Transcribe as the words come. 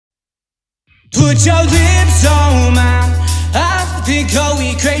Put your lips on mine. I've been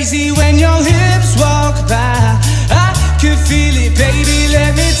going crazy when your hips walk by. I can feel it, baby,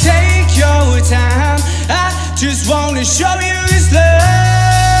 let me take your time. I just wanna show you this love.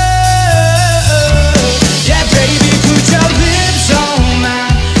 Yeah, baby, put your lips on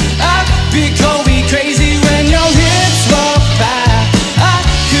mine. I've been going crazy when your hips walk by. I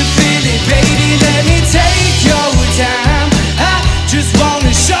can feel it, baby, let me take your time. I just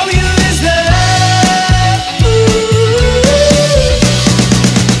wanna show you this love.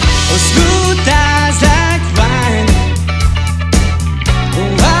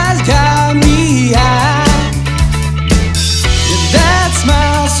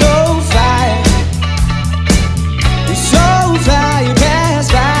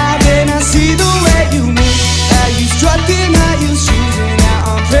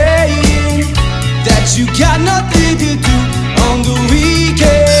 You got nothing to do on the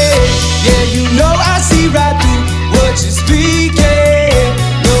weekend. Yeah, you know I see right through what you're speaking.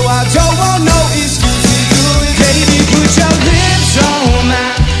 No, I don't want no excuses. Baby, put your lips on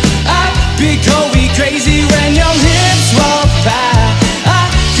mine. I've been going crazy when your hips walk by. I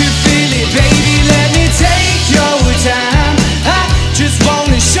can feel it, baby, let me take your time. I just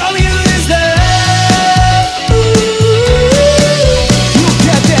wanna show you this love. You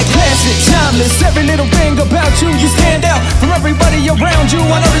got that classic, timeless, every little thing about you, you stand out from everybody around you.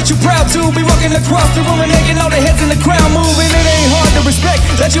 I know that you're proud to be walking across the room and making all the heads in the crowd moving. It ain't hard to respect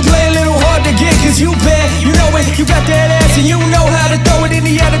that you play a little hard to get, cause you bad, you know it. You got that ass and you know how to throw it in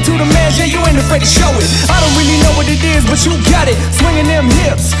the attitude of man. Yeah, you ain't afraid to show it. I don't really know what it is, but you got it, swinging them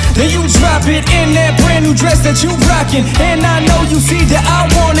hips. Then you drop it in that brand new dress that you rockin'. And I know you see that I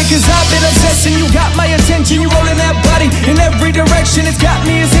want it, cause I've been obsessing. You got my attention, you rolling that body in every direction. It's got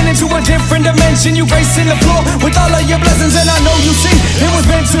me into a different dimension. You racing the floor with all of your blessings, and I know you see it was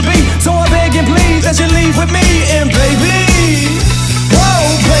meant to be. So I beg and please that you leave with me.